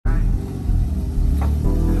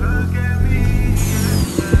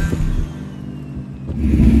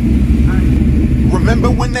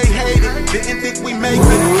when they hated, didn't think we make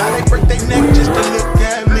it. Now they break their neck just to look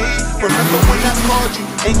at me. Remember when I called you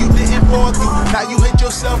and you didn't fall through? Now you hate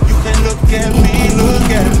yourself, you can look at me, look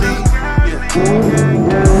at me.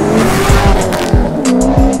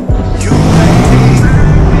 You made me.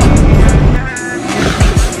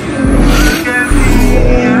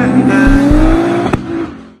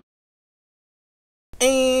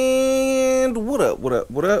 And what up, what up,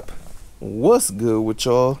 what up? What's good with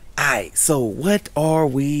y'all? Alright, so what are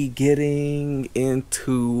we getting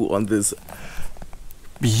into on this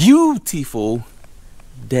beautiful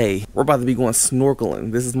day? We're about to be going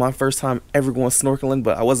snorkeling. This is my first time ever going snorkeling,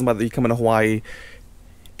 but I wasn't about to be coming to Hawaii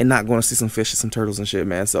and not going to see some fish and some turtles and shit,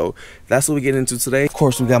 man. So that's what we get into today. Of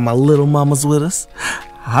course, we got my little mamas with us.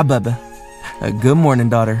 Hi, Bubba. Good morning,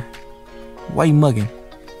 daughter. Why you mugging?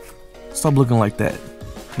 Stop looking like that.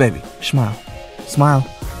 Baby, smile. Smile.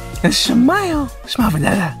 Smile. Smile for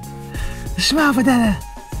Dada. Smile for Dada.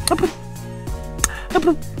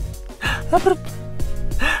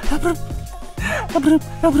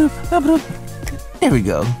 There we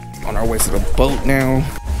go. On our way to the boat now.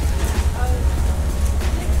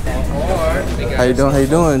 How you doing? How you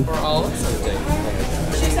doing?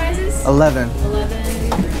 Shoe sizes? 11. 11.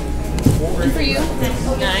 One for you.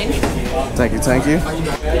 9. Thank you, thank you.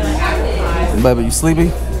 Baby, you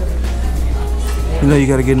sleepy? You know you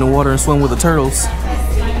gotta get in the water and swim with the turtles.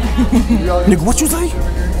 Nigga, what you say?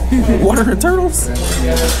 Water and turtles?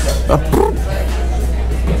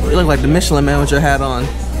 You look like the Michelin Man with your hat on.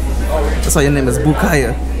 That's why your name is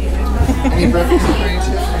Bukaya.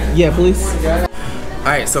 Yeah, please.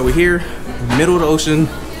 Alright, so we're here, middle of the ocean.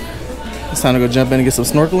 It's time to go jump in and get some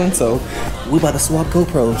snorkeling. So we about to swap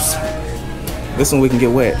GoPros. This one we can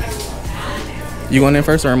get wet. You going in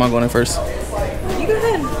first or am I going in first? You go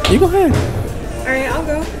ahead. You go ahead. Alright, I'll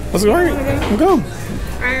go. Let's go. Alright, we'll go.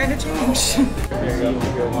 Alright, I gotta change.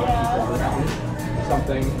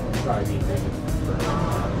 Something. Probably be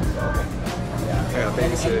I gotta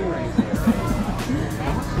babysit.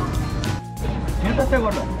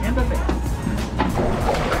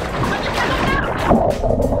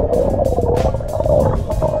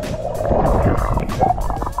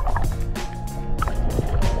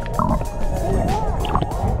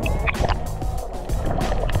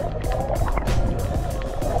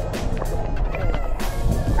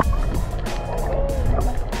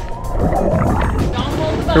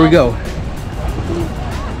 Here we go.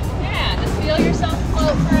 Yeah, just feel yourself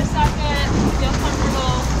float for a second. Feel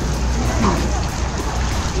comfortable.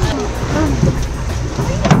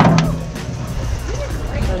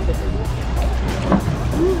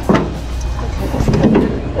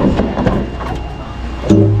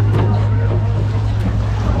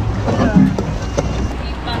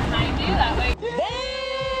 Keep behind you that way.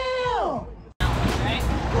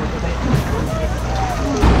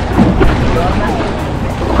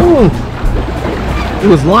 Ooh, it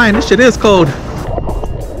was lying. This shit is cold.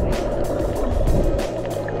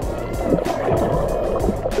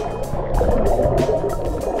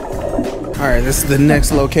 Alright, this is the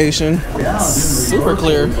next location. Super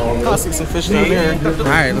clear. I see some fish down there.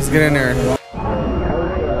 Alright, let's get in there.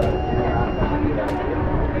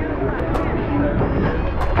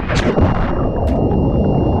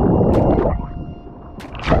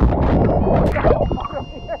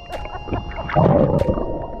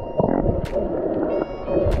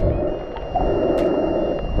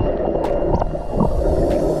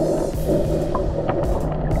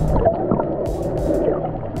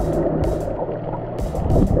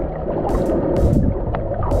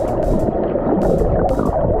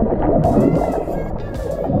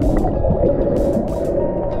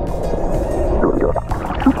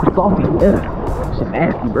 Salty, yeah. Shit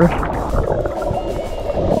nasty, bro.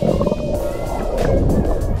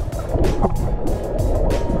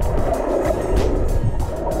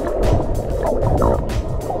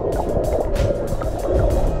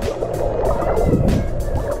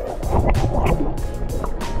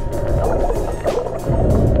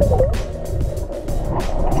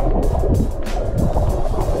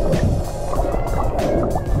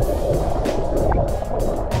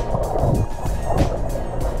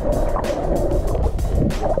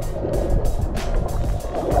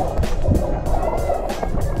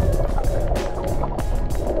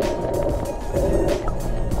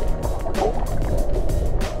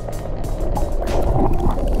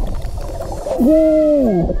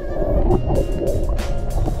 Woo!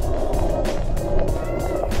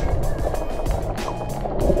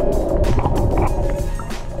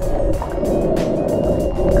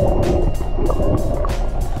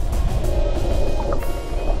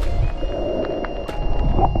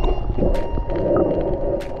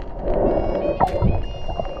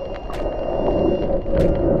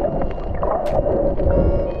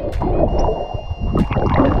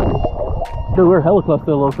 Dude, we're hella close to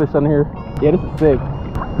the little fish on here. Yeah, this is sick.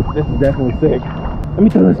 This is definitely sick. Let me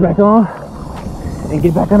throw this back on and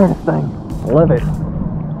get back under this thing. I love it.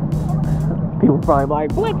 People probably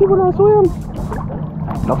like, black people don't swim.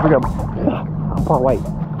 Don't forget, I'm part white.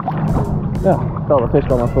 Yeah, felt a fish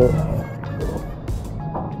on my foot.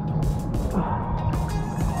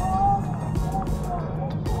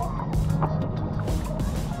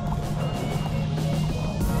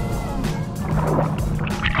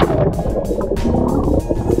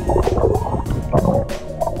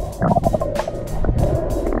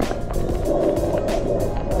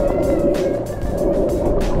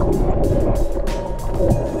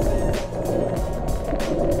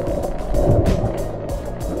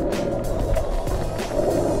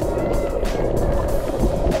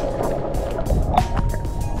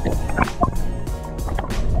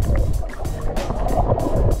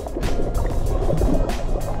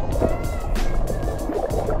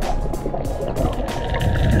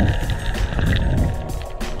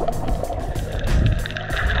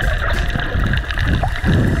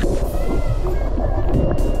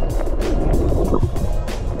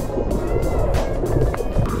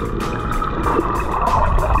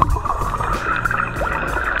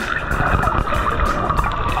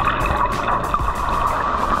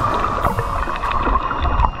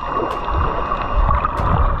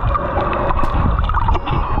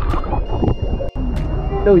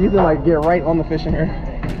 Dude, you can like get right on the fish in here.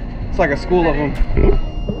 It's like a school of them.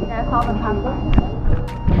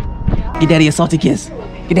 Get daddy a salty kiss.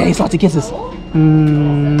 Get daddy salty kisses.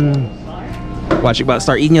 Watch, you about to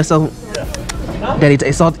start eating yourself. Daddy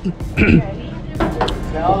take salty.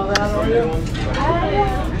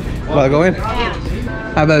 About to go in?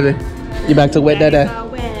 Hi baby. You back to wet dada?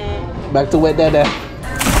 Back to wet dada.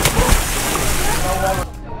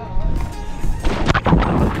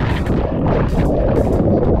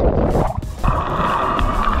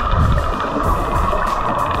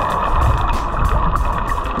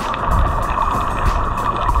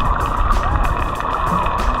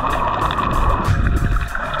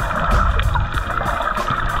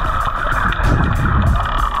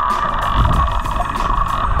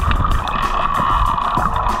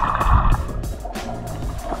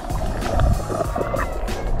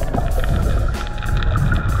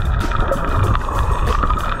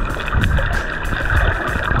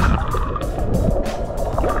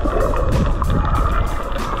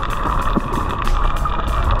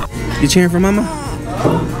 You cheering for mama?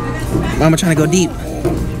 Mama trying to go deep.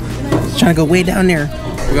 She's trying to go way down there.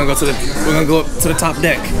 We're gonna go up to the top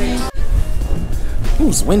deck. Ooh,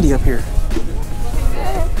 it's windy up here.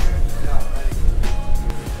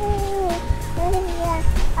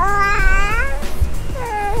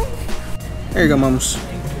 There you go, mamas.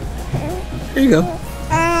 There you go.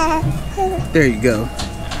 There you go.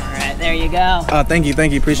 Alright, there you go. Thank you,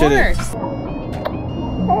 appreciate it.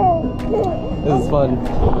 This is fun.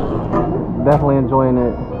 Definitely enjoying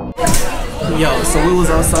it. Yo, so we was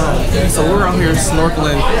outside. So we were out here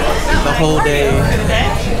snorkeling the whole day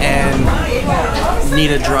and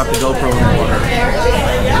Nita dropped the GoPro in the water.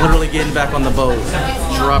 Literally getting back on the boat.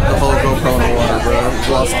 Dropped the whole GoPro in the water, bro.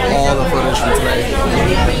 Lost all the footage from today.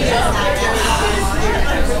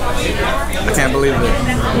 I can't believe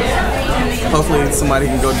it. Hopefully somebody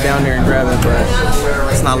can go down there and grab it, but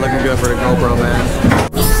it's not looking good for the GoPro, man.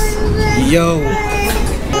 Yo,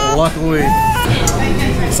 luckily.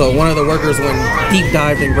 So one of the workers went deep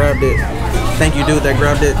dived and grabbed it. Thank you, dude, that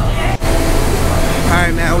grabbed it. All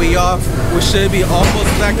right, now we off. We should be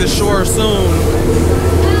almost back to shore soon.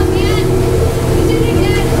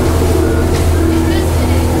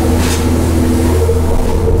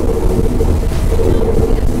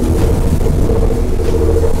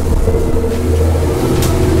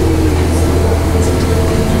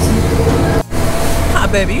 Hi,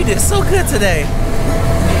 baby, you did so good today.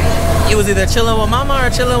 You was either chilling with mama or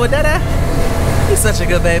chilling with dada. You're such a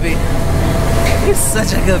good baby. You're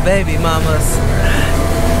such a good baby, mamas.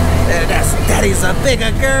 Daddy's a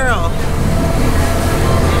bigger girl.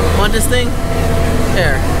 Want this thing?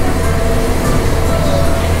 Here.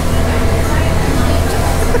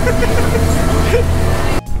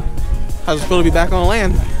 How's it feel to be back on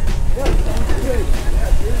land?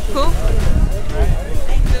 Cool.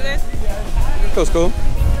 Feels cool.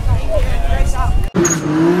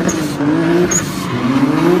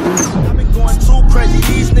 I've been going too crazy,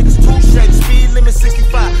 these niggas too shady. Speed limit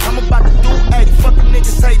 65, I'm about to do 80. Fuck the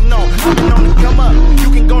niggas hating on. I've been on the come up,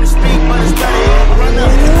 you can go